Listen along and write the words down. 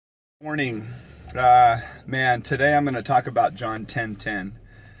Morning. Man, today I'm going to talk about John 10:10,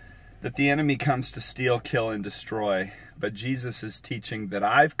 that the enemy comes to steal, kill, and destroy, but Jesus is teaching that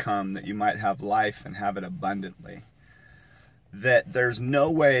I've come that you might have life and have it abundantly. That there's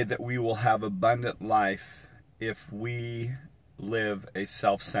no way that we will have abundant life if we live a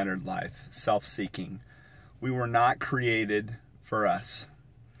self-centered life, self-seeking. We were not created for us.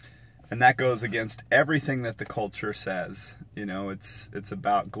 And that goes against everything that the culture says. You know, it's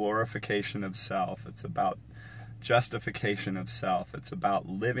about glorification of self. It's about justification of self. It's about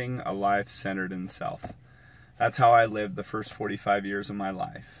living a life centered in self. That's how I lived the first 45 years of my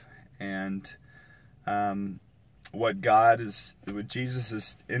life. And what Jesus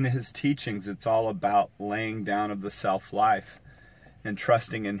is, in his teachings, it's all about laying down of the self-life and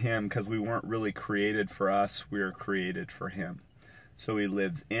trusting in him, because we weren't really created for us. We were created for him. So he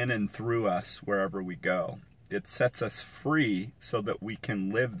lives in and through us wherever we go. It sets us free so that we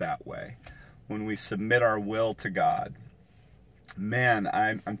can live that way when we submit our will to God. Man,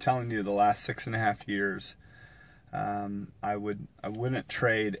 I'm telling you, the last 6.5 years, I wouldn't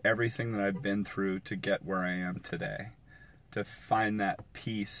trade everything that I've been through to get where I am today, to find that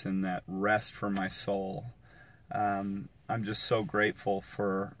peace and that rest for my soul. I'm just so grateful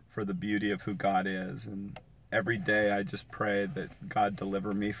for the beauty of who God is, and every day I just pray that God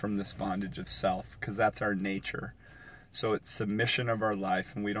deliver me from this bondage of self, because that's our nature. So it's submission of our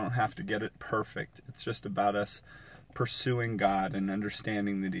life, and we don't have to get it perfect. It's just about us pursuing God and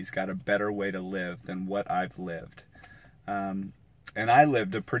understanding that he's got a better way to live than what I've lived. And I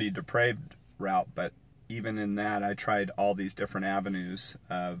lived a pretty depraved route, but even in that, I tried all these different avenues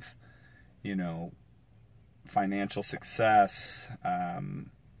of, you know, financial success,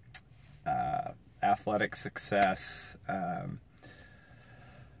 athletic success,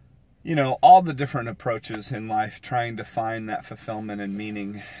 you know, all the different approaches in life, trying to find that fulfillment and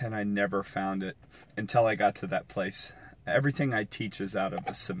meaning, and I never found it until I got to that place. Everything I teach is out of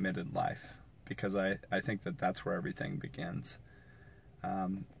a submitted life, because I think that that's where everything begins.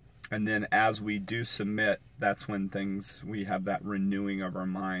 And then as we do submit, that's when we have that renewing of our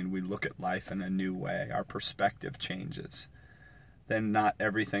mind. We look at life in a new way. Our perspective changes. Then not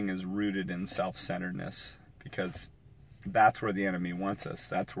everything is rooted in self-centeredness, because that's where the enemy wants us.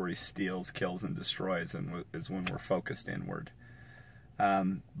 That's where he steals, kills, and destroys, and is when we're focused inward.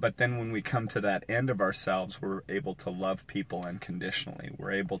 But then when we come to that end of ourselves, we're able to love people unconditionally.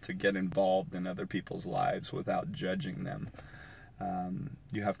 We're able to get involved in other people's lives without judging them.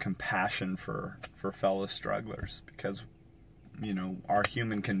 You have compassion for fellow strugglers, because, you know, our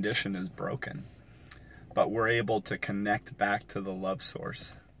human condition is broken. But we're able to connect back to the love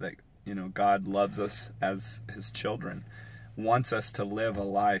source, that, you know, God loves us as his children, wants us to live a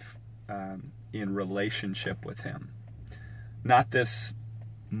life in relationship with him. Not this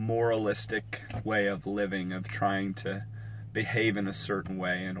moralistic way of living, of trying to behave in a certain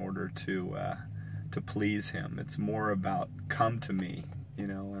way in order to please him. It's more about, come to me, you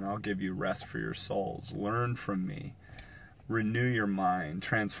know, and I'll give you rest for your souls. Learn from me. Renew your mind,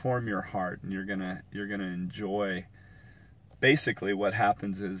 transform your heart, and you're gonna enjoy. Basically what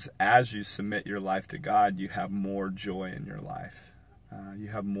happens is, as you submit your life to God, you have more joy in your life. You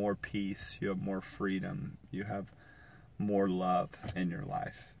have more peace, you have more freedom, you have more love in your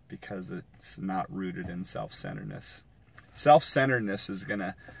life, because it's not rooted in self-centeredness. Self-centeredness is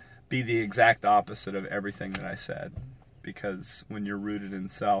gonna be the exact opposite of everything that I said, because when you're rooted in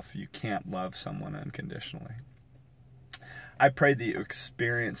self, you can't love someone unconditionally. I pray that you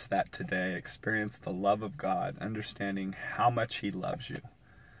experience that today, experience the love of God, understanding how much he loves you.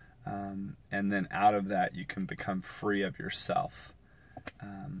 And then out of that, you can become free of yourself.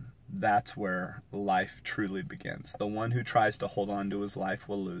 That's where life truly begins. The one who tries to hold on to his life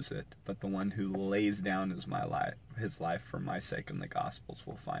will lose it, but the one who lays down his life for my sake and the gospel's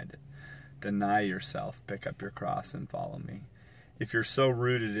will find it. Deny yourself, pick up your cross, and follow me. If you're so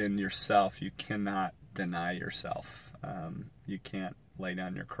rooted in yourself, you cannot deny yourself. You can't lay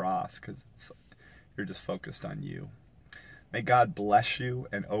down your cross, because you're just focused on you. May God bless you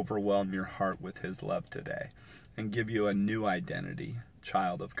and overwhelm your heart with his love today, and give you a new identity,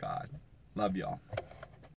 child of God. Love y'all.